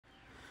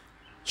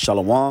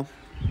Shalom. All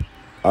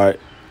right.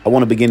 I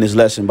want to begin this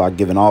lesson by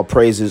giving all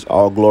praises,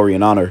 all glory,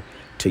 and honor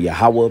to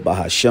Yahweh,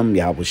 Bahashem,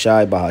 Yahweh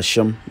Shai,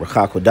 Bahashem,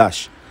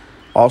 Rachakodash.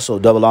 Also,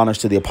 double honors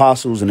to the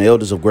apostles and the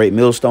elders of Great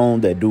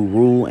Millstone that do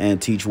rule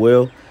and teach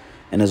well.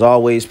 And as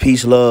always,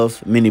 peace,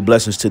 love, many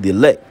blessings to the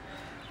elect.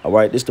 All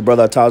right, this is the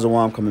brother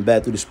Atazawam coming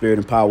back through the spirit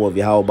and power of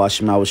Yahweh,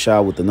 Bahashem, Yahweh Shai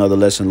with another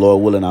lesson,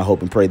 Lord willing. I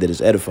hope and pray that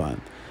it's edifying.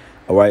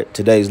 All right,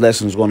 today's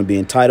lesson is going to be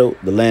entitled,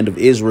 The Land of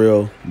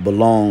Israel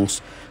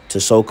Belongs to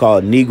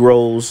So-Called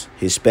Negroes,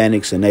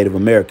 Hispanics, and Native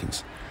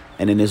Americans.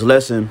 And in this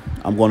lesson,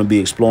 I'm going to be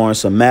exploring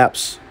some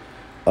maps,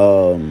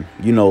 some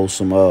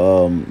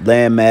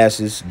land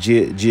masses,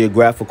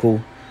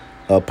 geographical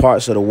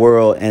parts of the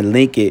world, and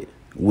link it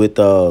with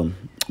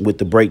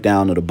the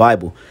breakdown of the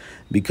Bible.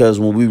 Because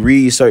when we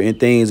read certain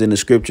things in the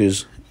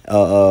scriptures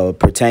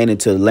pertaining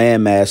to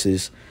land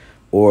masses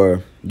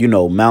or,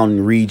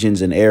 mountain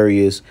regions and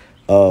areas,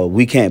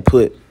 we can't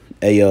put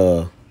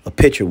a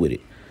picture with it.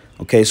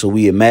 OK, so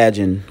we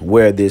imagine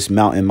where this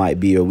mountain might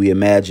be, or we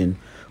imagine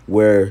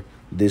where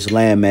this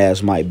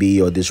landmass might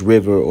be, or this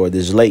river or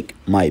this lake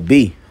might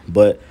be.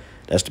 But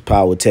that's the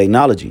power of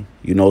technology,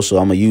 so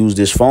I'm going to use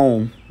this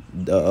phone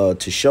to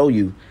show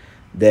you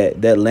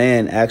that that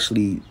land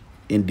actually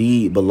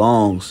indeed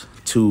belongs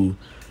to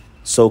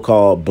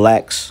so-called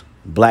black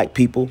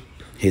people,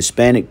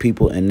 Hispanic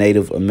people, and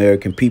Native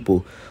American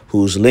people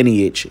whose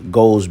lineage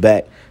goes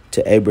back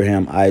to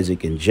Abraham,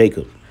 Isaac, and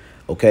Jacob.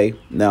 OK,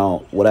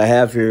 now what I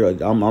have here,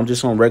 I'm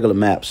just on regular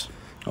maps.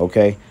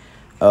 OK,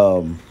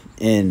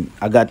 and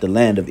I got the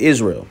land of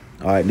Israel.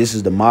 All right, this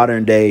is the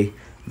modern day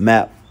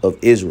map of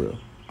Israel.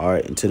 All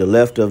right, and to the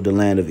left of the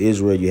land of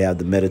Israel, you have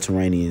the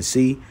Mediterranean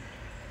Sea.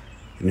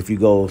 And if you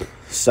go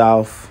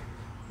south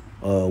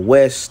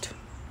west,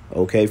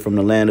 OK, from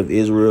the land of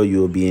Israel,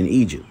 you'll be in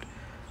Egypt.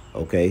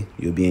 OK,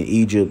 you'll be in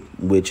Egypt,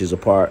 which is a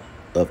part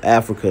of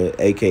Africa,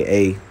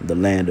 aka the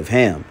land of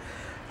Ham.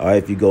 All right,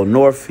 if you go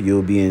north,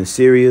 you'll be in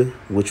Syria,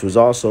 which was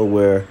also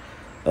where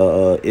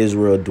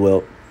Israel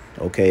dwelt.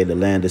 OK, the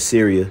land of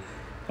Syria,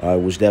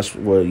 which that's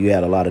where you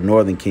had a lot of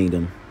northern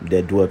kingdom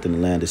that dwelt in the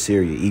land of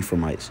Syria,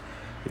 Ephraimites.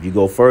 If you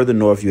go further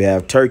north, you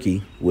have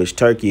Turkey, which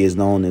Turkey is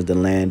known as the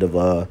land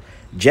of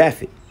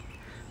Japhet.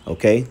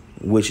 OK,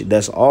 which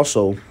that's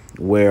also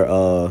where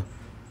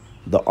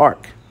the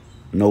ark,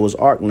 Noah's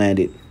ark,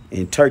 landed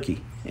in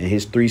Turkey, and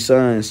his 3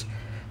 sons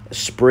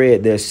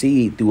spread their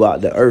seed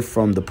throughout the earth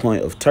from the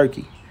point of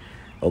Turkey.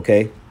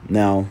 OK,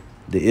 now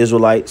the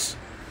Israelites,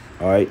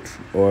 all right,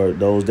 or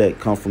those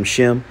that come from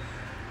Shem,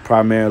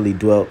 primarily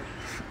dwelt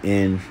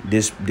in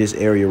this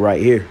area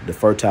right here, the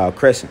Fertile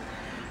Crescent.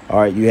 All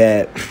right, you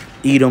had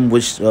Edom,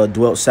 which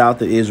dwelt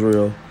south of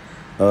Israel.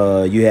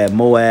 You had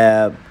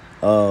Moab.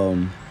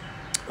 You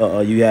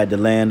had the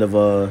land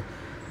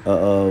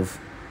of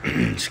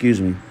excuse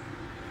me.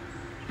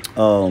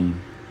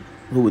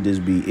 Who would this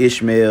be?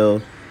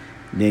 Ishmael.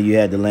 Then you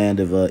had the land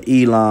of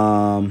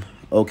Elam.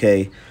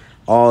 OK,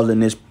 all in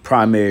this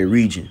primary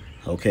region.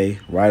 OK,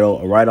 right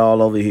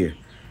all over here.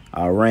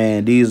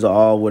 Iran. These are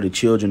all where the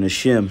children of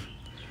Shem,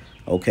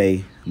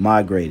 OK,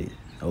 migrated.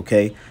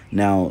 OK,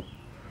 now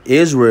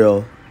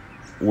Israel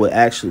was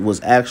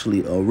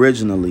actually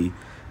originally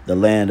the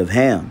land of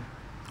Ham.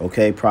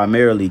 OK,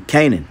 primarily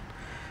Canaan.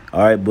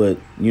 All right, but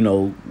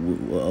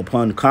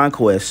upon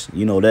conquest,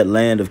 that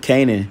land of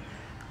Canaan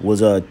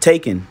was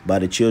taken by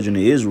the children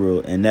of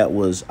Israel, and that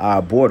was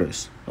our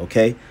borders.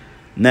 OK,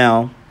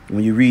 now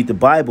when you read the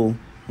Bible,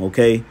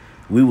 OK,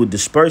 we would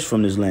disperse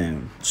from this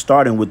land,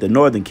 starting with the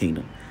northern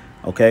kingdom.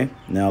 OK,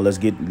 now let's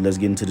get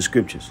into the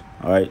scriptures.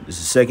 All right, this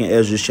is 2nd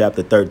Ezra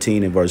chapter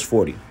 13 and verse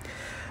 40.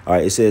 All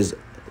right, it says,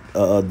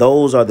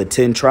 those are the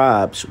 10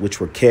 tribes which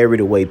were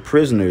carried away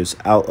prisoners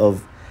out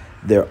of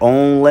their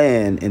own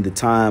land in the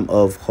time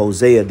of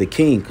Hosea the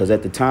king. Because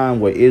at the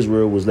time where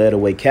Israel was led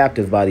away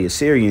captive by the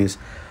Assyrians,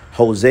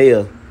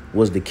 Hosea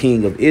was the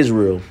king of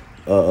Israel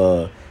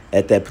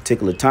at that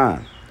particular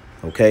time.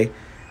 OK,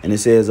 and it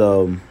says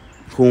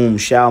whom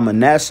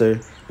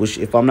Shalmaneser, which,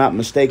 if I'm not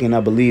mistaken, I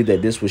believe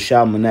that this was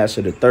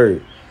Shalmaneser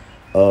III,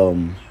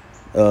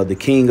 the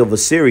king of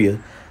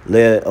Assyria,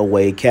 led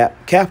away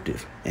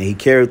captive, and he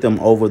carried them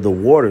over the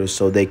waters,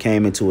 so they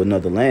came into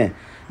another land.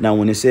 Now,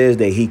 when it says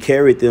that he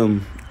carried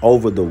them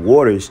over the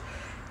waters,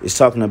 it's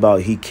talking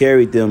about he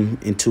carried them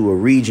into a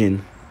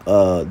region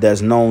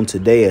that's known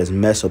today as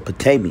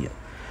Mesopotamia.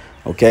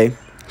 OK,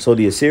 so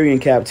the Assyrian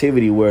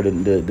captivity, where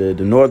the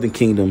northern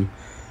kingdom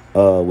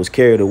was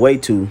carried away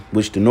to,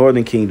 which the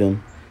northern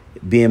kingdom,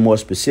 being more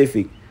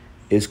specific,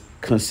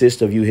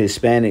 consists of you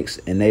Hispanics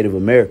and Native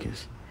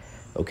Americans.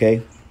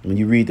 OK, when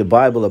you read the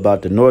Bible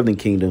about the northern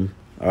kingdom,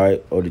 all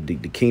right, or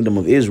the kingdom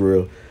of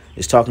Israel,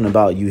 it's talking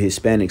about you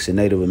Hispanics and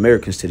Native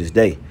Americans to this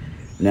day.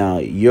 Now,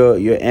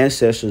 your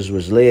ancestors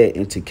was led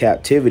into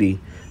captivity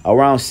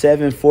around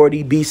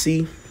 740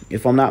 BC,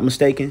 if I'm not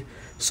mistaken,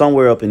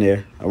 somewhere up in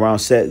there,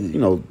 around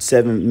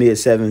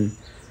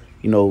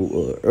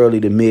early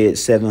to mid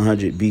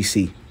 700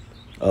 BC.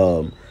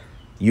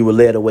 You were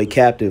led away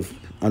captive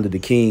under the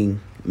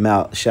king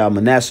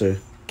Shalmaneser,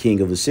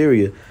 king of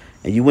Assyria,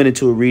 and you went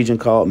into a region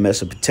called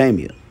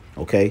Mesopotamia.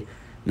 Okay.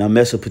 Now,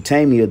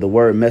 Mesopotamia, the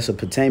word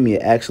Mesopotamia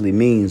actually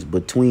means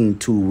between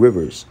two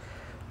rivers.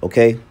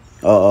 Okay.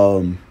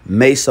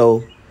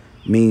 Meso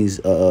means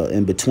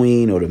in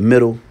between or the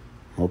middle.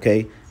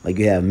 Okay. Like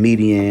you have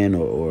median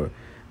or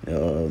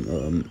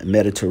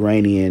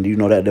Mediterranean. You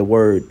know that the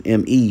word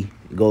ME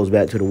goes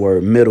back to the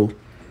word middle.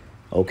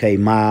 Okay.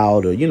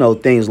 Mild or,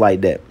 things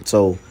like that.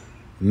 So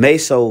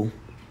Meso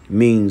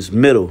means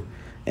middle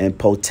and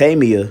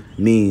Potamia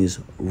means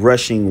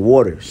rushing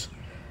waters.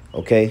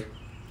 Okay.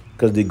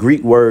 Because the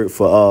Greek word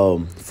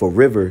for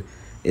river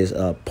is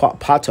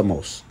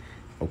patamos.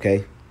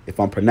 Okay. If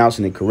I'm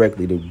pronouncing it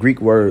correctly, the Greek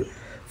word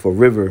for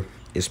river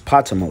is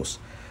patamos.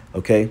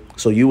 Okay.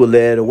 So you were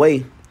led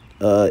away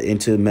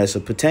into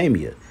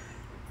Mesopotamia.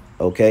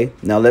 Okay.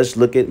 Now let's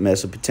look at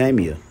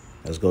Mesopotamia.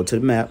 Let's go to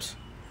the maps.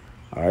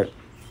 All right.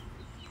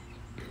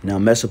 Now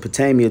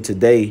Mesopotamia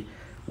today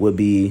would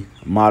be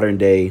modern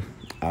day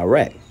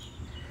Iraq.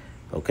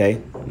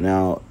 Okay.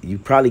 Now you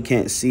probably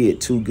can't see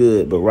it too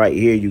good, but right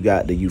here you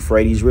got the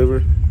Euphrates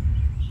River.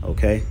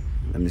 Okay.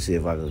 Let me see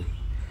if I can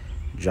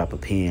drop a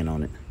pen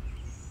on it.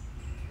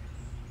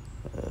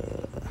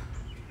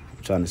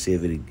 I'm trying to see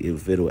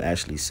if it'll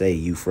actually say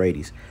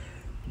Euphrates,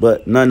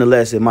 but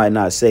nonetheless, it might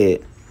not say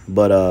it.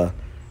 But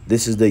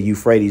this is the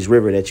Euphrates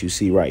River that you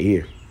see right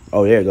here.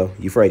 Oh, there you go,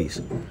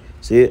 Euphrates.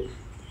 See it?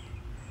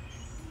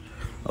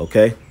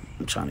 Okay.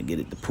 I'm trying to get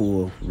it to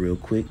pull real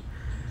quick.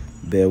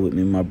 Bear with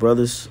me, my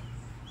brothers.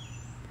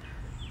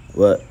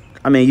 But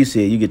I mean, you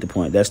see it. You get the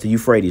point. That's the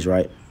Euphrates,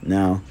 right?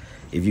 Now,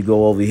 if you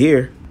go over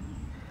here,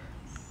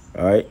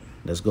 all right,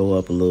 let's go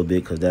up a little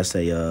bit because that's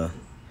a.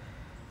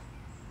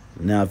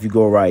 Now, if you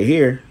go right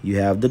here, you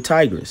have the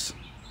Tigris.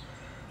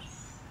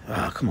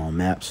 Ah, come on,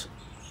 maps.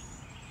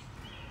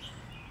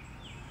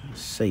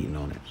 Satan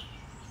on it.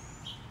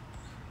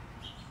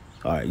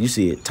 All right, you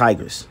see it,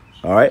 Tigris.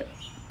 All right,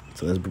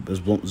 so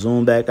let's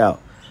zoom back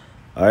out.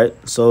 All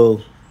right,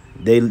 so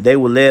they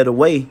were led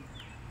away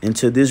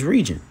into this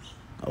region,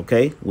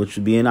 okay, which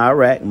would be in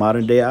Iraq,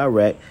 modern day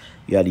Iraq.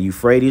 You got the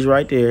Euphrates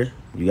right there.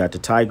 You got the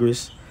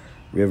Tigris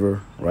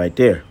River right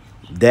there.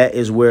 That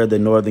is where the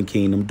northern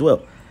kingdom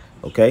dwelt.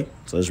 Okay,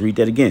 so let's read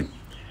that again.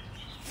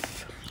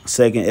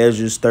 2nd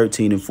Ezra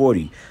 13 and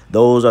 40.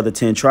 Those are the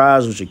 10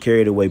 tribes which are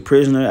carried away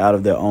prisoner out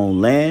of their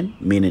own land,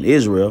 meaning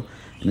Israel,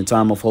 in the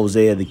time of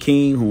Hosea the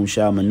king, whom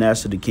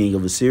Shalmaneser the king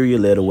of Assyria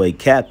led away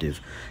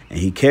captive. And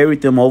he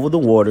carried them over the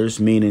waters,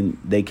 meaning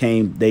they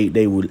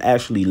were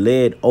actually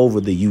led over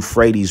the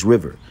Euphrates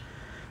River.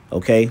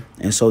 Okay,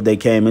 and so they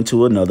came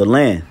into another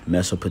land,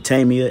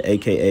 Mesopotamia,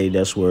 aka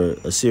that's where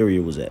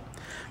Assyria was at.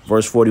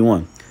 Verse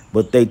 41.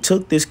 But they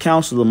took this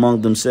counsel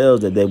among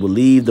themselves that they would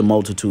leave the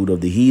multitude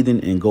of the heathen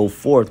and go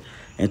forth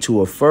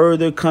into a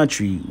further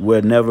country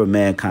where never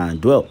mankind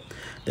dwelt,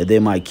 that they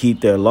might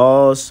keep their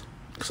laws,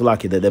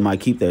 that they might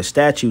keep their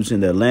statutes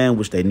in their land,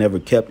 which they never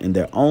kept in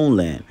their own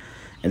land.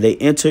 And they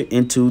entered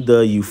into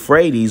the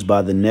Euphrates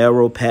by the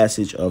narrow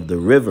passage of the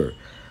river.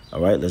 All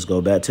right, let's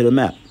go back to the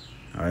map.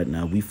 All right,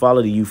 now we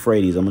follow the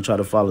Euphrates. I'm going to try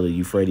to follow the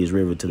Euphrates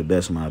River to the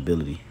best of my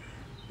ability,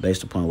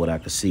 based upon what I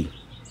can see.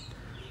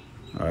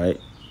 All right.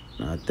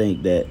 I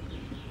think that,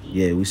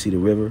 yeah, we see the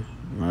river.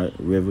 All right,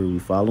 river, we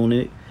following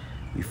it.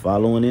 We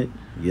following it.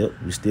 Yep,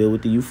 we still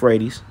with the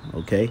Euphrates.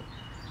 Okay,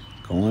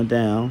 going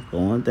down,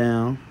 going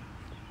down.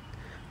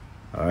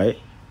 All right.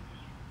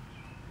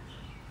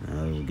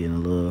 Now we're getting a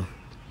little,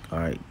 all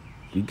right,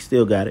 we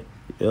still got it.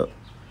 Yep,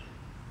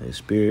 the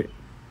Spirit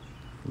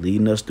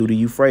leading us through the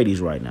Euphrates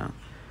right now.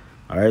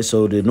 All right,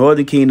 so the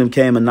northern kingdom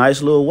came a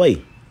nice little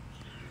way.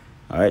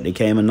 All right, they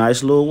came a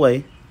nice little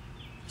way.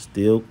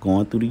 Still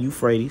going through the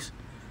Euphrates.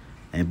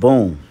 And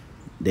boom,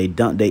 they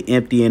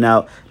emptying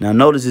out. Now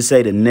notice it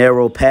say the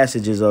narrow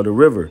passages of the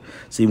river.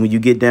 See, when you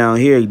get down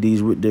here,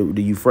 the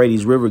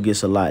Euphrates River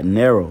gets a lot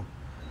narrow.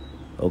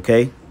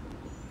 Okay,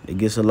 it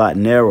gets a lot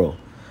narrow.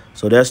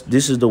 So this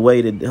is the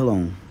way that. Hold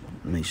on,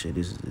 make sure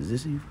this is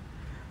this.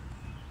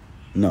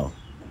 No,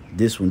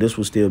 this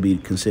will still be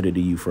considered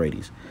the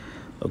Euphrates.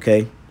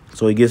 Okay,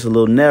 so it gets a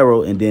little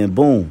narrow, and then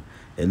boom,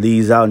 it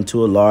leads out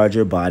into a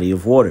larger body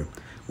of water,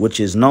 which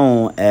is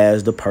known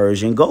as the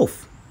Persian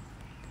Gulf.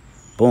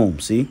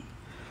 Boom, see?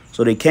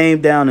 So they came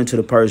down into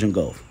the Persian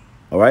Gulf.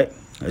 All right,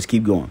 let's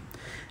keep going.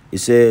 It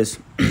says,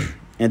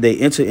 and they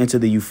entered into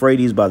the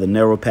Euphrates by the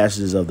narrow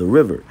passages of the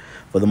river.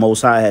 For the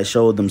Most High had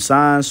showed them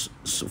signs.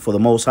 For the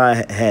Most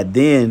High had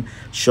then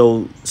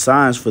showed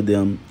signs for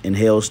them, and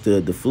hell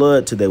stood the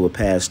flood till they were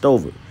passed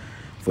over.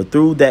 For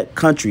through that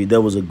country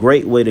there was a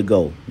great way to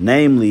go,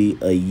 namely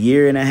a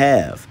year and a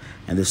half,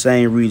 and the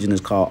same region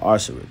is called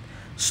Arsarid.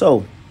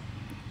 So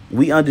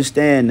we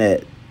understand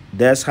that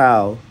that's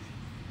how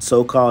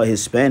so-called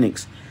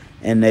Hispanics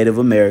and Native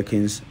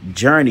Americans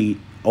journeyed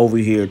over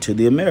here to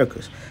the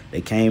Americas. They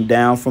came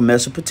down from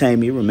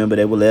Mesopotamia. Remember,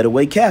 they were led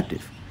away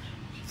captive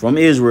from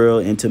Israel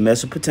into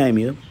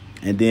Mesopotamia.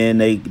 And then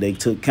they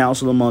took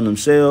counsel among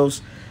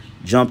themselves,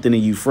 jumped in the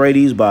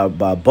Euphrates by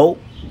boat,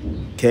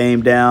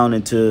 came down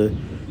into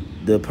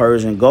the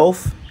Persian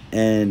Gulf.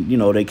 And,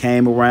 they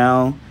came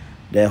around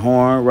that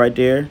horn right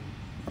there.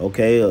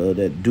 okay,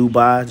 that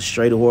Dubai, the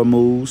Strait of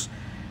Hormuz,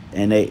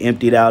 and they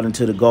emptied out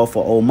into the Gulf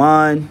of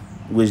Oman,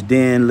 which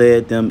then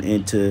led them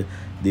into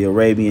the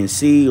Arabian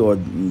Sea or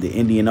the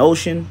Indian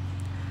Ocean,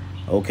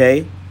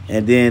 okay,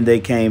 and then they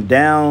came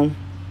down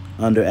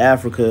under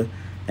Africa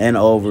and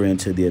over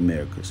into the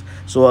Americas.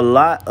 So a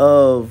lot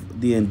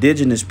of the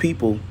indigenous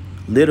people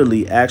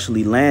literally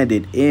actually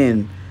landed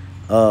in,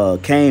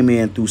 came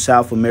in through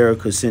South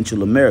America,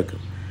 Central America,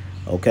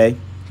 okay,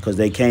 because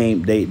they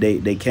came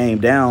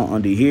down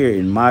under here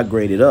and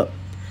migrated up.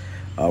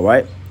 All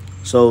right,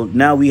 so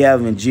now we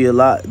have in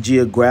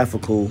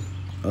geographical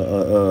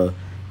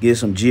get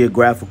some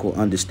geographical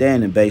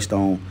understanding based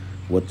on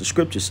what the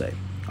scriptures say.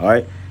 All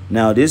right,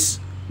 now this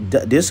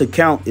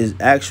account is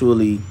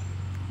actually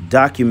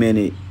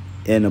documented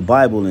in the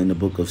Bible in the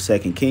book of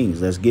 2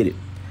 Kings. Let's get it.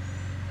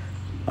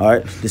 All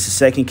right, this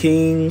is 2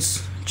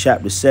 Kings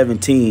chapter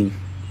 17,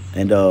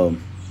 and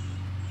I'm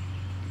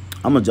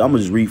gonna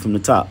just read from the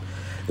top.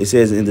 It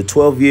says, in the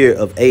 12th year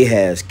of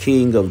Ahaz,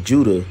 king of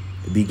Judah,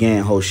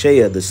 began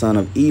Hoshea, the son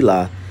of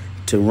Eli,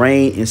 to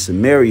reign in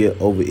Samaria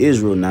over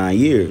Israel 9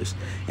 years.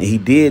 And he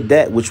did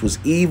that which was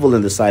evil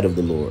in the sight of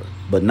the Lord,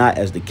 but not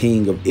as the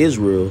king of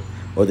Israel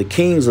or the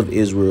kings of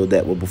Israel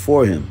that were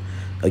before him.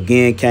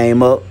 Again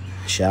came up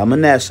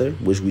Shalmaneser,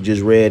 which we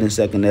just read in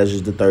 2nd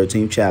Ezra, the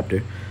 13th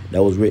chapter,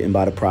 that was written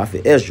by the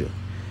prophet Ezra,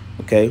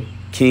 okay,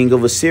 king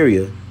of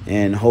Assyria,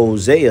 and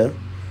Hosea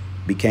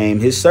became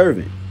his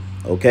servant,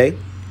 okay,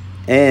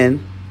 and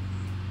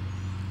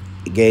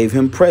gave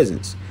him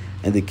presents.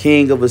 And the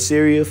king of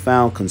Assyria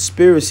found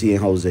conspiracy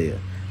in Hosea,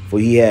 for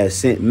he had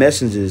sent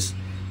messengers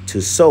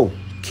to So,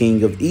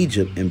 king of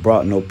Egypt, and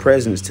brought no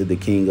presents to the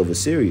king of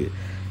Assyria.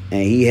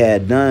 And he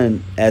had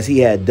done as he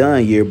had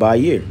done year by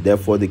year.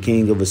 Therefore the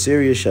king of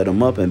Assyria shut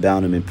him up and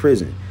bound him in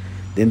prison.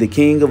 Then the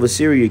king of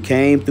Assyria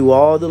came through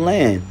all the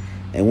land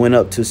and went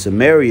up to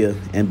Samaria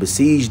and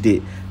besieged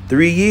it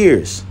 3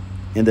 years.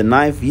 In the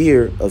 9th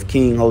year of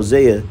King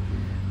Hosea,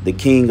 the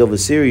king of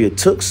Assyria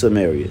took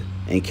Samaria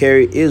and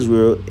carried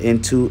Israel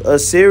into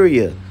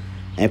Assyria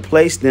and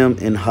placed them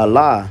in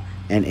Halah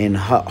and in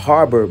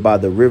harbor by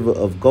the river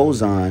of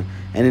Gozan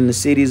and in the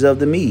cities of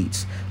the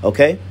Medes.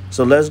 Okay,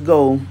 so let's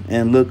go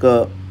and look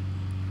up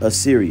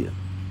Assyria.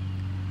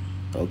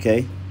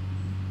 Okay,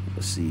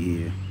 let's see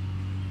here.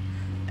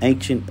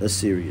 Ancient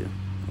Assyria.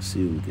 Let's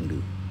see what we can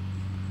do.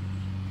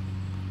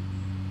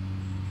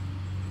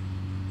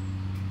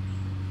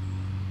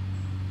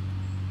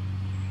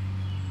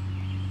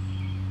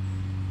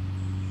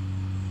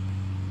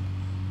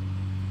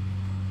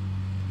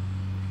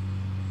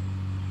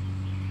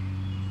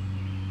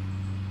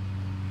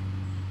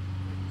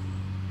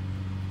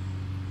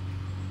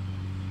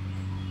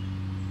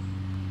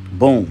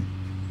 Boom.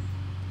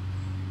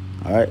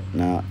 All right,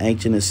 now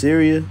ancient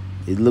Assyria,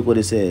 look what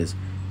it says.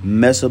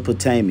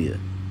 Mesopotamia.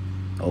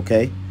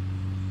 Okay,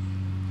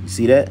 you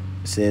see that?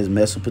 It says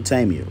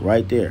Mesopotamia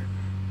right there.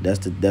 That's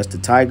the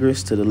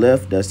Tigris to the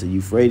left. That's the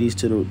Euphrates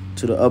to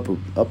the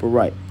upper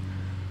right.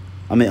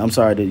 I'm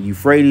sorry, the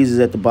Euphrates is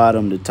at the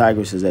bottom, the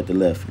Tigris is at the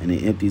left, and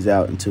it empties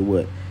out into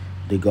what?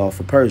 The Gulf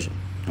of Persia.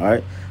 All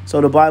right,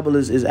 so the Bible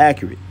is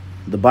accurate.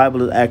 The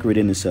Bible is accurate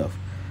in itself.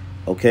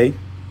 Okay,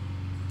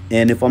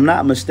 and if I'm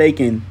not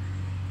mistaken,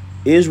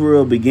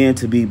 Israel began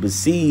to be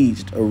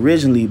besieged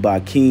originally by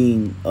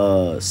King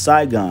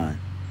Sargon,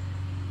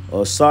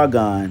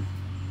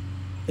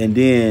 and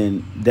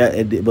then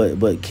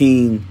but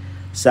King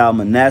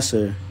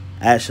Shalmaneser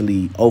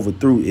actually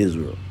overthrew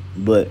Israel.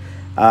 But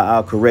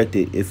I'll correct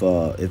it if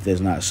that's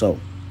not so.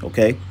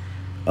 Okay,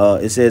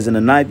 it says, in the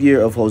 9th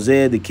year of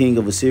Hosea, the king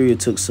of Assyria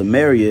took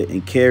Samaria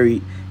and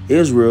carried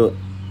Israel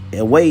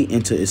away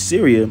into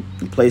Assyria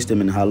and placed them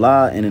in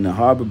Halah and in the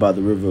harbor by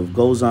the river of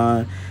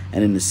Gozan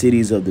and in the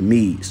cities of the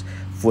Medes.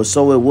 For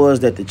so it was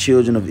that the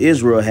children of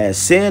Israel had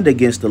sinned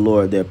against the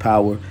Lord their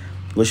power,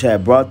 which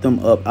had brought them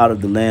up out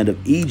of the land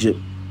of Egypt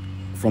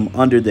from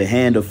under the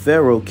hand of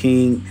Pharaoh,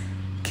 king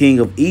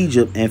of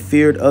Egypt, and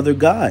feared other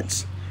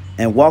gods,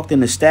 and walked in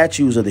the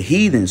statues of the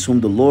heathens,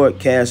 whom the Lord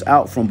cast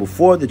out from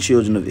before the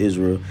children of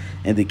Israel,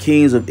 and the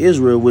kings of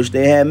Israel which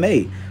they had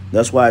made.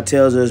 That's why it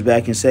tells us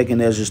back in 2nd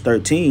Ezra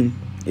 13,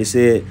 it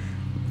said,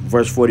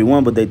 verse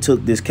 41, but they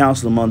took this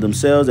counsel among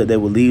themselves, that they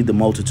would leave the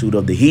multitude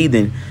of the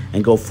heathen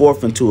and go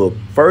forth into a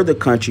further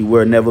country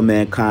where never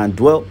mankind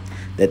dwelt,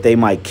 that they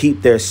might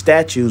keep their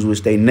statues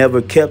which they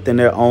never kept in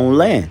their own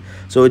land.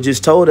 So it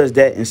just told us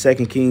that in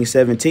 2 Kings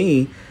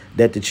 17,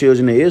 that the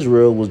children of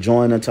Israel was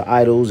joined unto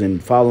idols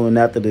and following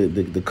after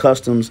the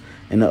customs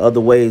and the other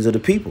ways of the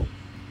people.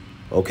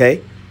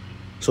 Okay,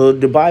 so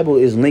the Bible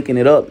is linking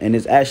it up, and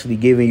it's actually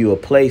giving you a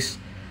place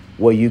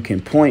where you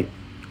can point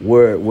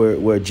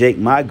where Jake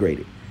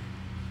migrated.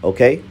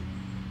 Okay,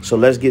 so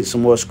let's get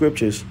some more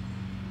scriptures.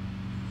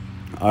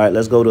 All right,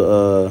 let's go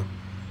to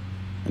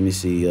let me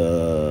see,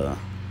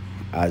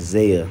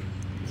 Isaiah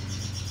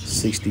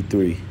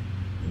 63.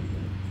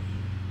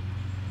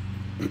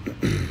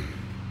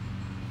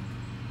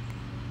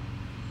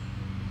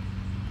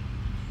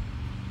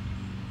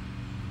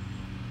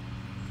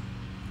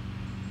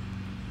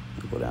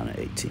 Go down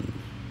to 18.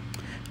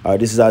 All right,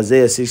 this is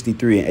Isaiah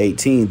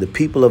 63:18. The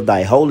people of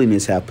thy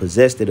holiness have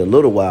possessed it a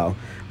little while,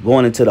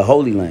 going into the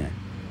Holy Land.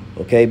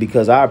 Okay,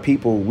 because our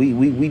people,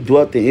 we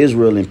dwelt in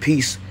Israel in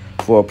peace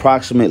for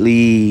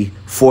approximately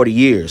 40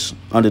 years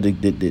under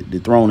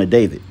the throne of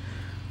David.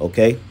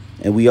 Okay,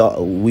 and we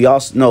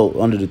also know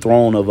under the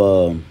throne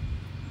of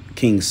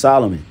King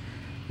Solomon,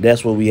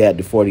 that's where we had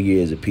the 40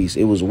 years of peace.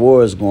 It was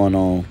wars going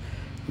on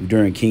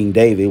during King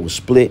David. It was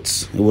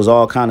splits. It was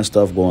all kind of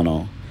stuff going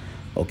on.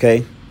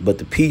 Okay, but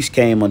the peace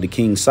came under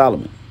King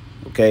Solomon.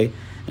 Okay,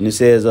 and it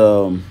says,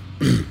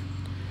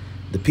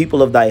 the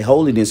people of thy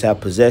holiness have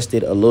possessed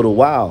it a little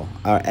while.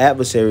 Our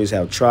adversaries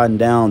have trodden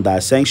down thy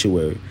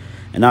sanctuary.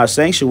 And our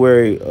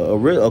sanctuary,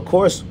 of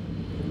course,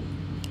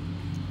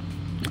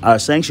 our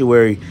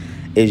sanctuary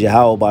is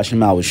Yahweh B'Shem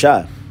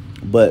Yahushua.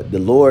 But the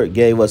Lord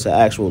gave us an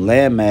actual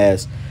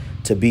landmass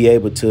to be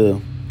able to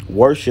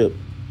worship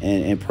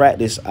and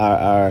practice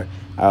our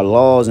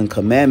laws and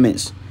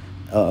commandments.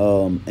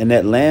 And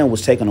that land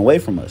was taken away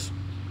from us.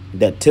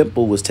 That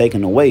temple was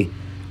taken away.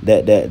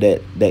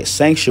 That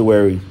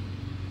sanctuary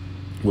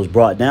was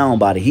brought down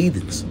by the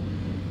heathens.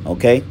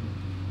 Okay,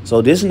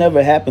 so this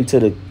never happened to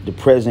the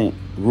present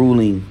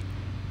ruling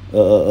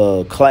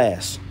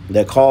class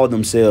that call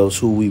themselves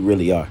who we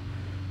really are.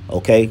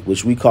 Okay,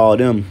 which we call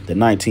them the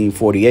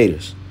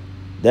 1948ers.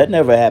 That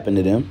never happened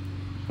to them.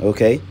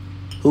 Okay,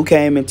 who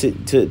came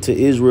into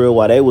Israel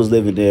while they was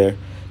living there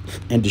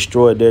and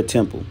destroyed their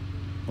temple?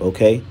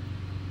 Okay,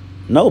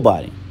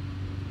 nobody.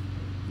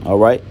 All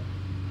right,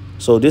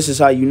 so this is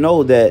how you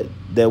know that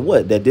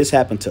this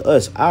happened to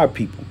us, our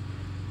people.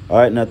 All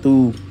right, now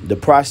through the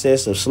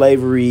process of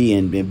slavery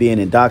and being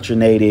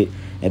indoctrinated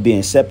and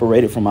being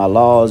separated from our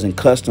laws and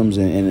customs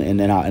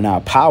and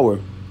our power,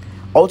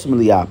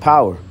 ultimately our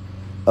power,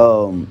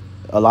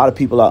 a lot of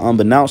people are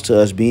unbeknownst to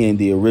us being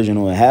the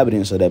original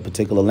inhabitants of that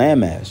particular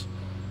landmass.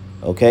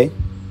 Okay,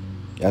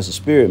 that's a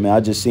spirit, man. I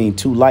just seen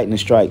 2 lightning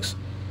strikes,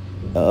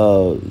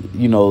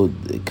 you know,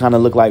 kind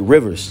of look like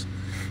rivers.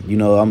 You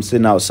know, I'm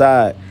sitting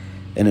outside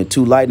and the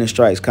 2 lightning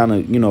strikes kind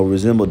of, you know,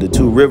 resembled the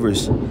 2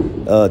 rivers,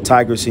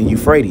 Tigris and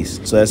Euphrates.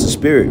 So that's a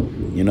spirit,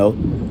 you know.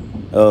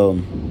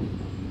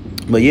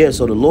 But yeah,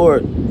 so the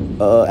Lord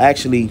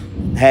actually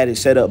had it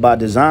set up by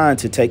design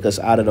to take us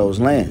out of those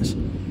lands.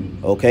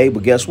 Okay,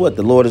 but guess what?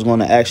 The Lord is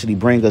going to actually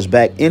bring us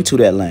back into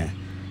that land.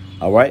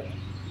 All right.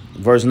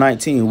 Verse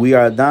 19, we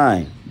are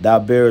thine. Thou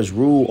bearest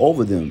rule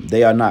over them.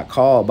 They are not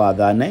called by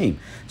thy name.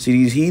 See,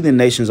 these heathen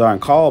nations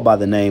aren't called by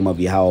the name of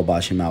Yahweh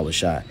B'Shem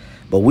Yahushua,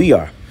 but we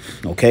are.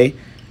 Okay,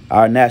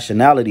 our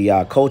nationality,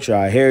 our culture,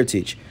 our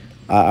heritage,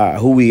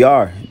 who we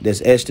are,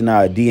 that's etched in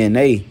our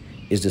DNA,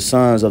 is the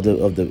sons of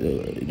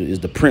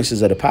the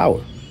princes of the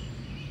power.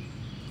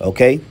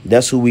 Okay,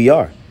 that's who we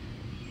are.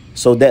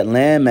 So that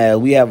landmass,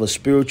 we have a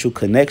spiritual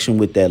connection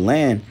with that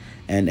land,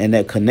 and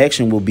that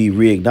connection will be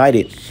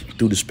reignited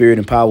through the spirit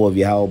and power of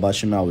Yahweh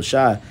B'Shem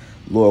Yahushua,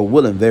 Lord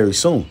willing, very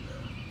soon.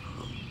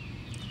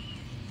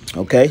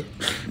 Okay,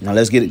 now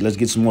let's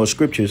get some more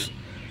scriptures.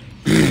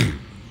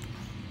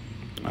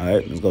 All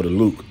right, let's go to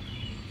Luke.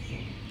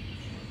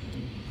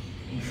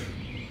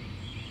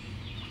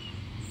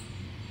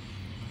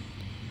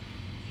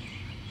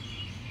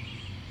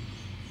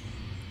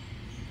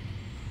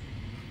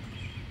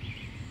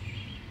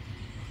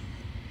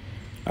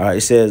 All right,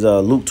 it says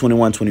Luke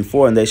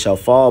 21:24, and they shall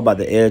fall by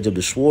the edge of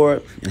the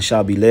sword and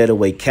shall be led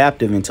away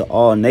captive into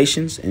all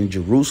nations, and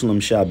Jerusalem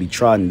shall be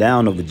trodden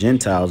down of the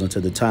Gentiles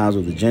until the times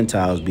of the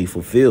Gentiles be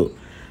fulfilled.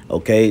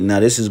 Okay, now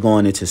this is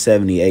going into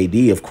 70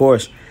 AD, of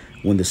course,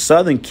 when the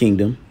southern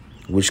kingdom,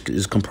 which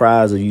is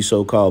comprised of you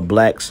so-called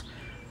blacks,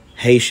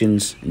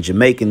 Haitians, and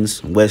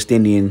Jamaicans, West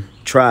Indian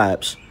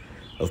tribes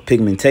of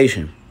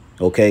pigmentation,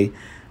 okay,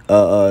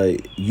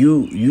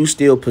 you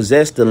still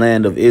possess the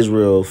land of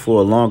Israel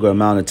for a longer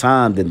amount of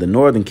time than the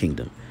northern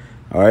kingdom.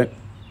 All right,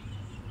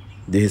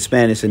 the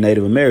Hispanics and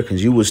Native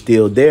Americans, you were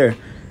still there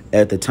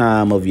at the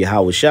time of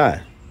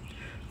Yahushua.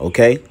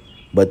 Okay,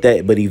 but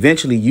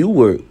eventually you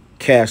were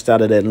cast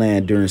out of that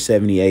land during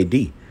 70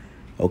 AD.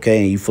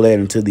 Okay, and you fled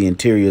into the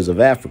interiors of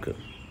Africa.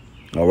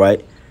 All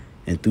right,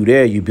 and through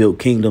there you built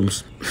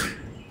kingdoms.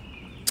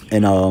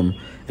 And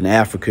in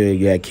Africa,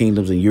 you had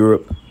kingdoms in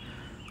Europe.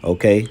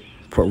 Okay,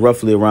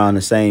 roughly around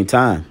the same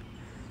time.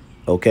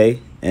 Okay,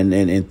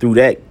 and through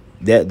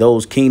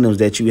those kingdoms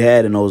that you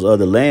had in those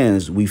other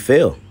lands, we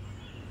fell.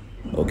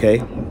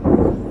 Okay,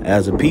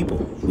 as a people,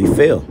 we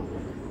fell.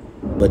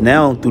 But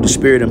now, through the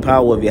spirit and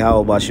power of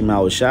Yahweh B'Shem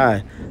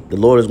Yahushua, the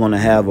Lord is going to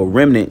have a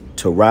remnant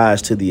to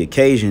rise to the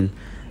occasion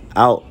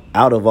out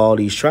of all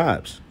these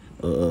tribes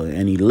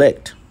and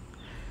elect.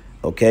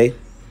 Okay,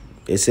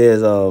 it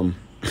says,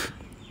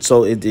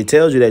 so it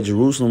tells you that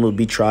Jerusalem will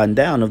be trodden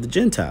down of the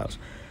Gentiles.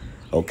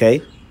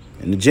 Okay,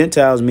 and the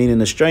Gentiles meaning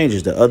the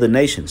strangers, the other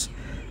nations.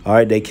 All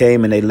right, they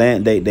came and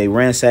they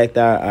ransacked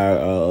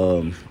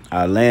our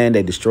land.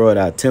 They destroyed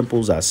our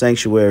temples, our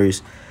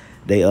sanctuaries.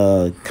 They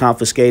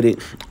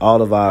confiscated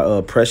all of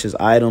our precious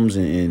items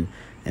and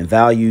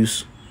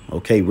values.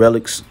 Okay,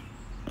 relics,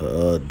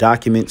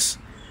 documents,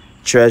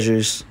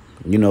 treasures,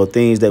 you know,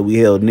 things that we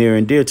held near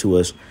and dear to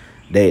us.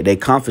 They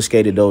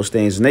confiscated those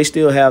things, and they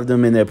still have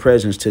them in their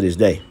presence to this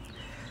day.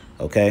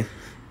 Okay,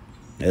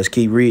 let's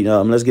keep reading.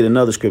 Let's get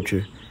another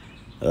scripture.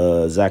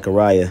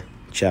 Zechariah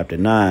chapter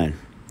 9.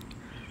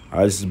 All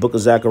right, this is the book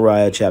of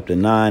Zechariah chapter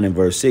 9 and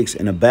verse 6.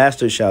 And a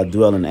bastard shall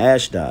dwell in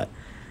Ashdod,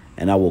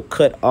 and I will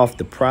cut off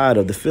the pride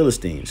of the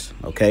Philistines.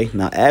 Okay,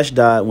 now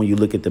Ashdod, when you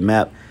look at the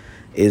map,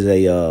 is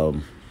a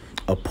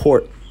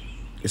port.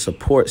 It's a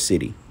port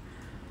city.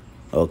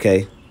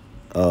 Okay,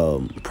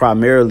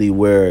 primarily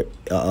where,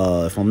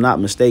 if I'm not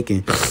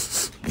mistaken,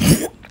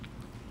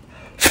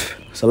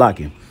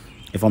 Salakia,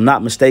 if I'm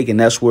not mistaken,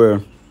 that's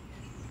where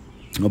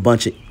a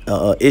bunch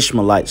of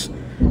Ishmaelites,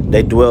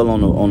 they dwell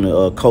on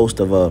the coast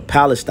of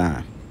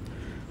Palestine.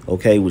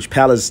 Okay, which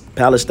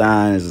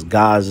Palestine is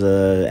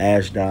Gaza,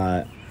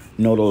 Ashdod.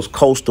 You know, those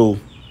coastal,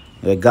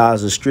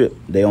 Gaza Strip.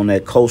 They on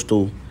that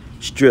coastal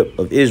strip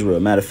of Israel.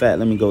 Matter of fact,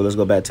 let's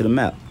go back to the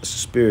map. It's the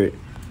spirit.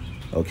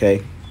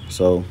 Okay,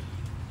 so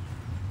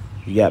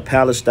you got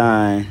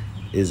Palestine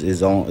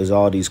is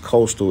all these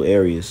coastal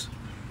areas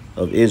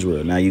of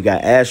Israel. Now you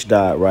got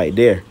Ashdod right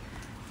there.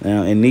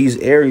 Now in these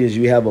areas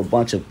you have a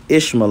bunch of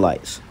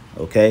Ishmaelites.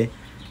 Okay,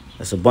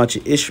 that's a bunch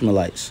of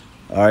Ishmaelites.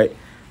 All right,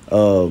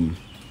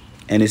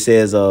 and it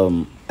says,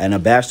 and a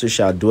bastard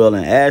shall dwell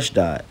in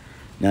Ashdod.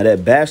 Now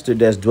that bastard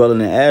that's dwelling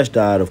in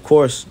Ashdod, of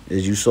course,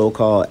 is you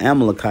so-called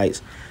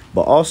Amalekites,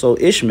 but also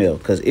Ishmael,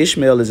 because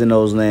Ishmael is in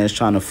those lands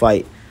trying to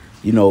fight,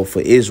 you know,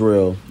 for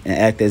Israel and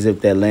act as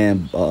if that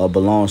land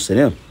belongs to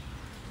them.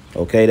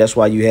 Okay, that's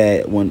why you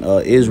had, when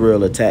Israel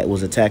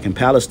was attacking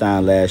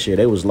Palestine last year,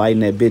 they was lighting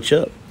that bitch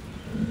up.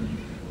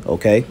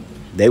 Okay,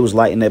 they was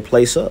lighting that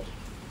place up.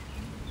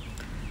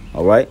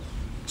 All right,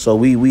 so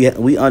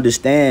we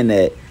understand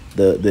that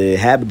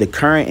the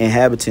current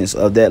inhabitants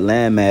of that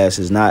landmass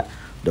is not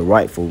the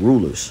rightful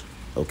rulers.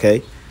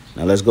 Okay,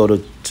 now let's go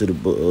to the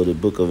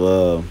book of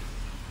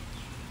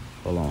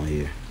hold on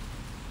here,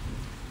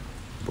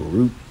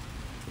 Baruch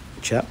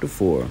chapter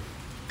 4. All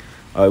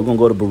right, we're gonna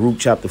go to Baruch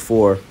chapter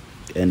 4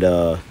 and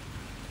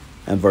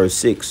verse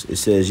 6. It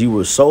says, "You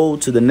were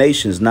sold to the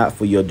nations not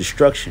for your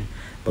destruction,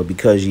 but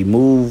because ye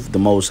moved the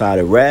Most High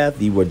to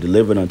wrath, ye were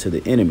delivered unto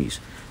the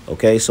enemies."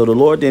 Okay, so the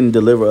Lord didn't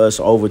deliver us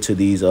over to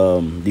these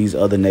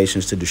other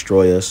nations to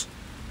destroy us,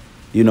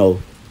 you know,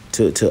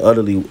 to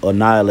utterly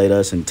annihilate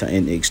us and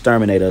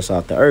exterminate us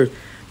off the earth.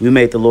 We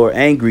made the Lord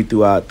angry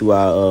through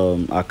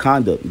our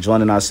conduct,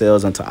 joining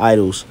ourselves unto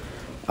idols,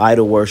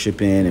 idol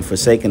worshiping and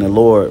forsaking the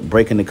Lord,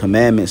 breaking the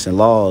commandments and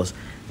laws,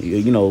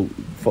 you know,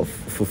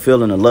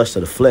 fulfilling the lust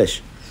of the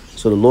flesh.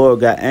 So the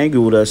Lord got angry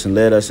with us and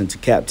led us into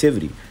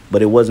captivity,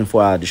 but it wasn't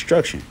for our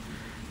destruction.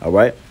 All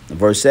right.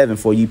 Verse 7,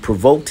 "For ye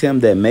provoked him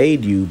that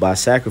made you by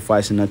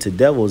sacrificing unto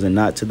devils and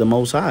not to the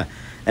Most High."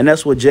 And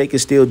that's what Jake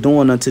is still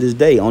doing unto this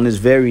day. On this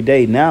very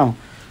day now,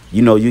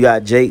 you know, you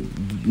got Jake,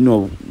 you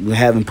know,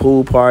 having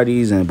pool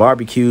parties and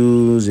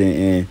barbecues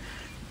and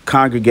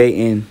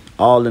congregating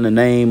all in the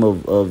name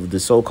of the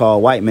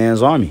so-called white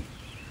man's army.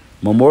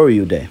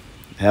 Memorial Day.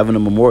 Having a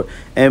memorial.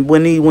 And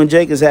when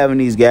Jake is having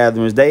these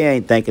gatherings, they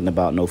ain't thinking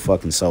about no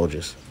fucking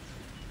soldiers.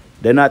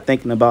 They're not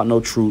thinking about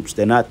no troops.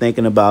 They're not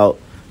thinking about,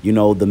 you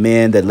know, the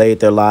men that laid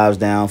their lives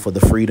down for the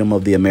freedom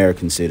of the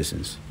American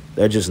citizens.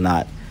 They're just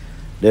not.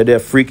 They're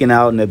freaking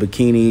out in their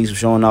bikinis,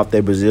 showing off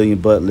their Brazilian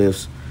butt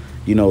lifts,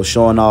 you know,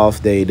 showing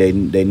off they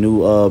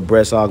new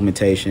breast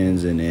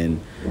augmentations and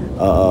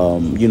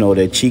you know,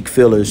 their cheek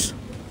fillers.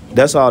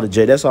 That's all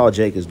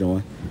Jake is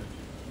doing.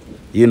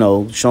 You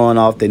know, showing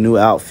off their new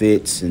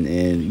outfits and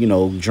you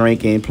know,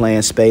 drinking,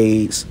 playing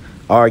spades,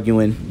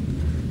 arguing,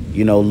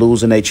 you know,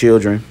 losing their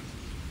children.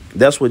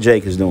 That's what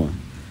Jake is doing.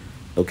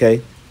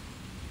 Okay.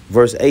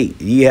 Verse 8,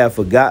 "Ye have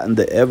forgotten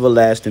the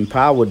everlasting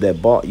power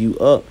that brought you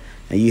up,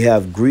 and ye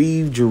have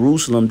grieved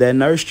Jerusalem that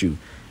nursed you."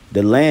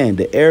 The land,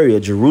 the area,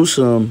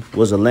 Jerusalem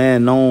was a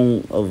land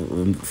known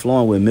of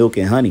flowing with milk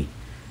and honey.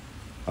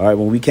 All right,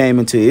 when we came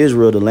into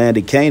Israel, the land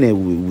of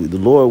Canaan, the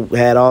Lord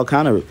had all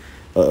kind of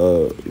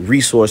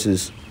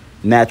resources,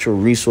 natural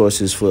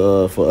resources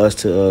for us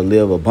to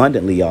live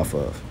abundantly off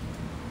of.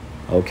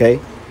 Okay,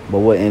 but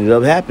what ended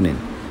up happening?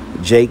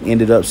 Jake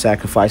ended up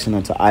sacrificing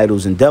unto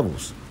idols and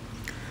devils.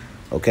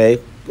 Okay,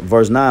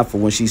 verse 9, "For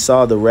when she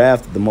saw the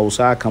wrath of the Most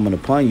High coming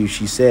upon you,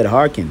 she said,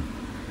 Hearken.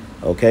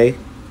 Okay,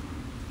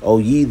 O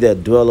ye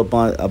that dwell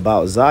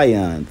about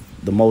Zion,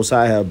 the Most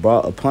High have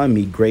brought upon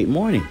me great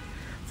mourning.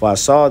 For I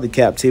saw the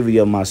captivity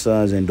of my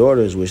sons and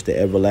daughters, which the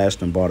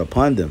everlasting brought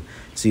upon them."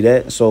 See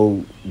that?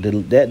 So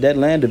that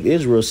land of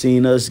Israel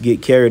seen us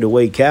get carried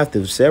away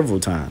captive several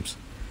times.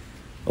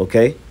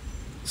 Okay,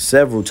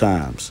 several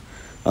times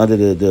under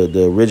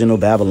the original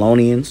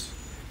Babylonians.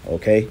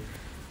 Okay.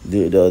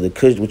 The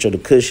Cush, which are the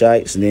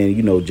Cushites, and then,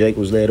 you know, Jake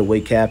was led away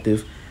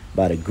captive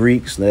by the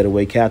Greeks, led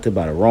away captive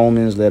by the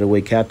Romans, led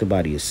away captive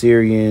by the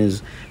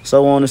Assyrians,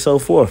 so on and so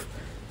forth,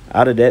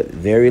 out of that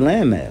very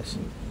landmass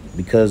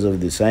because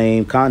of the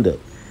same conduct.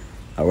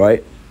 All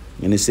right,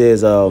 and it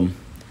says,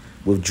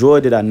 "With joy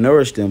did I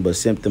nourish them, but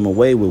sent them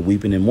away with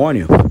weeping and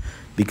mourning."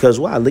 Because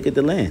why? Look at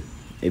the land.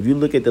 If you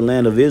look at the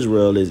land of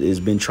Israel, it's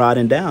been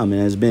trodden down,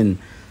 man. It's been,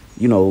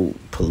 you know,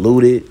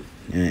 polluted,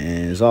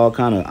 and it's all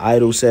kind of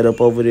idol set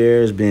up over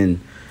there.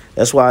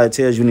 That's why it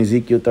tells you in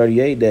Ezekiel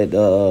 38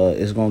 that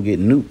it's gonna get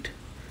nuked.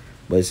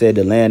 But it said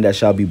the land that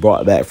shall be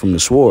brought back from the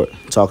sword,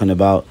 talking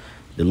about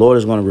the Lord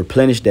is going to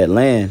replenish that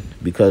land,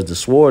 because the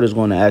sword is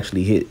going to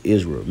actually hit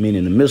Israel,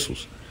 meaning the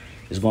missiles.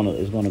 It's going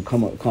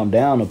to come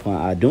down upon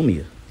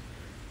Idumea,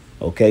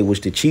 okay,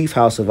 which the chief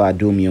house of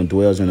Idumea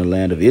dwells in the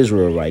land of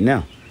Israel right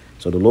now.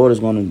 So the Lord is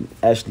going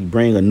to actually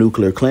bring a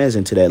nuclear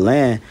cleansing to that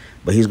land,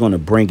 but he's going to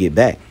bring it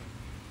back,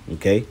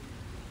 okay?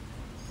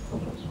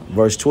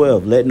 Verse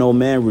 12, let no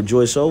man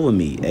rejoice over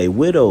me, a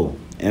widow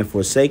and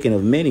forsaken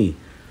of many,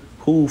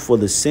 who for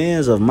the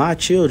sins of my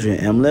children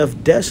am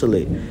left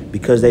desolate,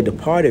 because they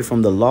departed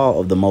from the law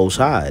of the Most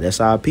High. That's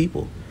our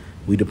people.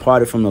 We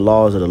departed from the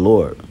laws of the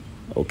Lord,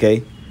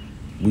 okay?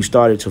 We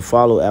started to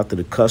follow after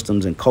the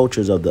customs and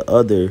cultures of the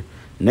other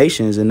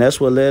nations, and that's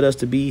what led us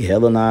to be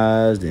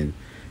Hellenized and,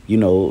 you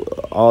know,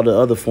 all the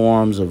other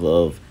forms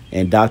of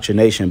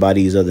indoctrination by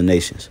these other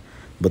nations.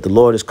 But the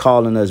Lord is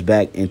calling us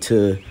back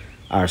into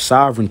our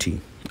sovereignty,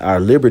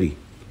 our liberty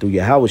through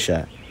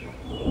Yahushua.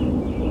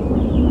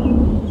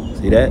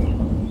 See that?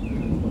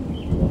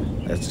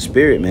 That's the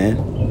spirit, man.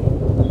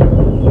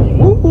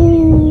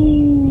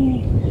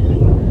 Woo-hoo.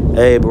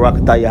 Hey,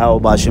 Barakatah Yahweh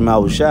B'Shem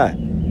Yahushua.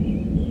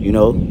 You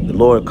know, the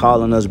Lord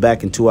calling us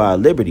back into our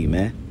liberty,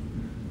 man.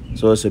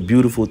 So it's a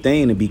beautiful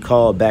thing to be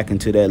called back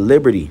into that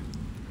liberty.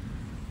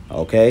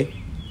 Okay?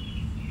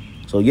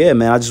 So yeah,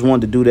 man, I just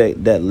wanted to do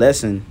that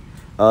lesson.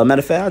 Matter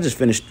of fact, I just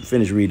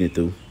finished reading it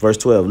through. Verse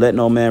 12, let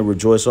no man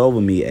rejoice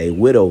over me, a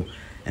widow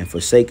and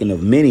forsaken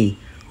of many,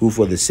 who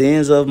for the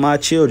sins of my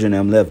children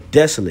am left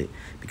desolate,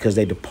 because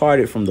they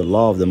departed from the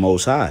law of the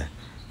Most High.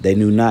 They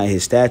knew not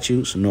his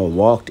statutes, nor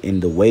walked in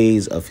the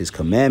ways of his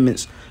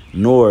commandments,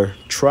 nor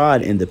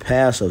trod in the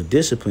paths of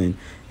discipline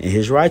in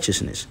his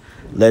righteousness.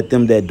 Let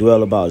them that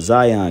dwell about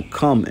Zion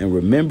come, and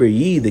remember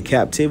ye the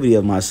captivity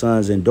of my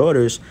sons and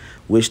daughters,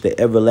 which the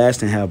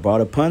everlasting have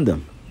brought upon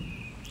them.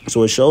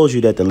 So it shows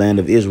you that the land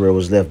of Israel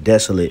was left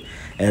desolate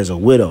as a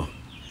widow.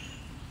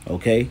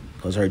 Okay?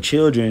 Because her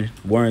children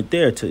weren't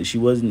there. She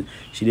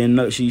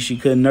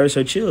couldn't nurse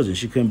her children.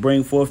 She couldn't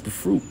bring forth the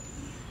fruit,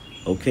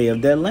 okay,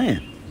 of that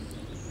land.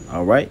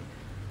 All right.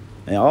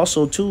 And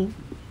also, too,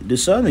 the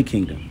southern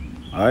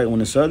kingdom. All right. When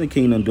the southern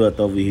kingdom dwelt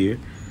over here,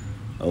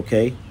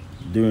 okay,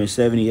 during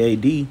 70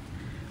 AD,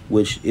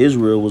 which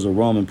Israel was a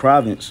Roman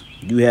province,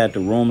 you had the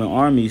Roman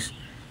armies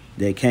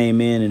that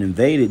came in and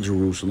invaded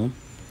Jerusalem.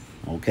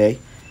 Okay.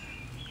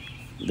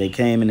 They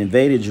came and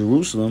invaded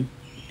Jerusalem,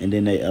 and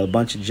then a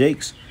bunch of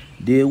Jakes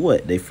did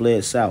what? They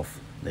fled south.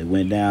 They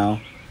went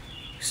down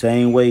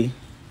same way,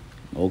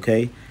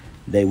 okay,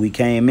 that we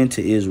came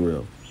into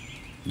Israel,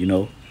 you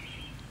know,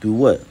 through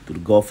what? Through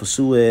the Gulf of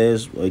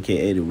Suez,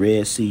 aka the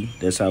Red Sea.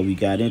 That's how we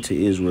got into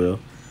Israel,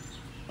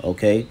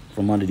 okay,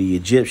 from under the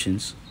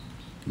Egyptians,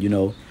 you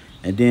know.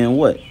 And then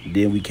what?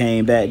 Then we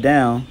came back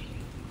down,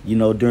 you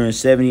know, during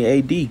 70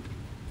 AD,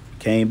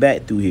 came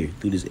back through here,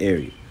 through this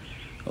area,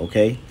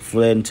 okay,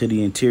 fled into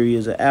the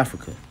interiors of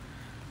Africa,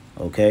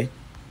 okay.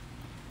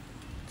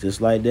 Just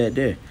like that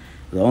there.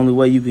 The only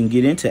way you can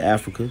get into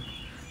Africa,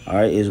 all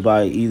right,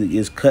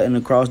 is cutting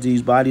across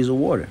these bodies of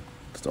water.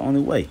 It's the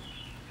only way.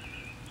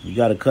 You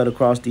got to cut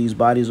across these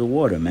bodies of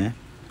water, man.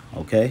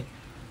 Okay?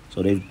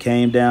 So they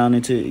came down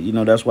into, you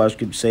know, that's why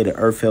Scripture say the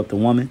earth helped the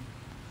woman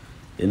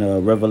in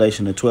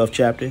Revelation, the 12th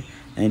chapter.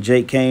 And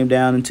Jake came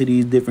down into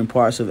these different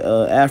parts of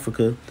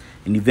Africa,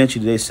 and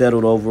eventually they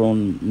settled over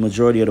on the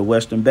majority of the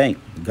western bank.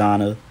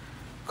 Ghana,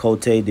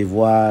 Cote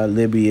d'Ivoire,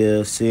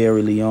 Libya,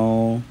 Sierra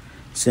Leone,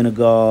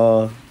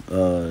 Senegal,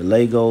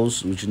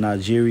 Lagos, which is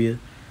Nigeria,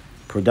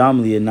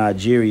 predominantly in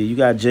Nigeria. You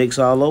got Jakes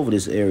all over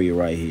this area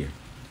right here.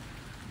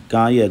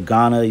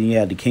 Ghana, you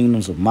had the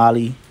kingdoms of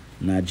Mali,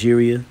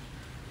 Nigeria,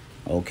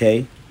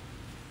 okay.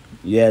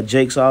 You had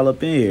Jakes all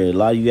up in here.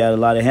 You got a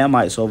lot of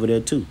Hamites over there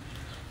too,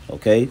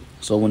 okay.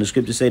 So when the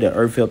scriptures say the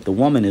earth helped the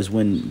woman, is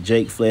when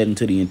Jake fled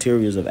into the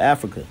interiors of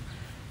Africa,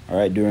 all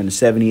right, during the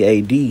 70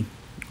 AD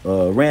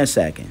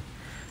ransacking.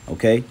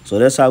 Okay, so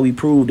that's how we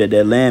prove that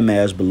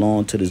landmass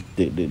belonged to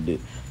the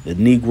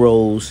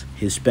Negroes,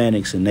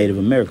 Hispanics, and Native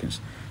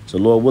Americans. So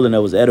Lord willing,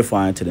 that was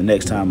edifying. To the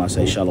next time I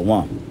say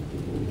shalom.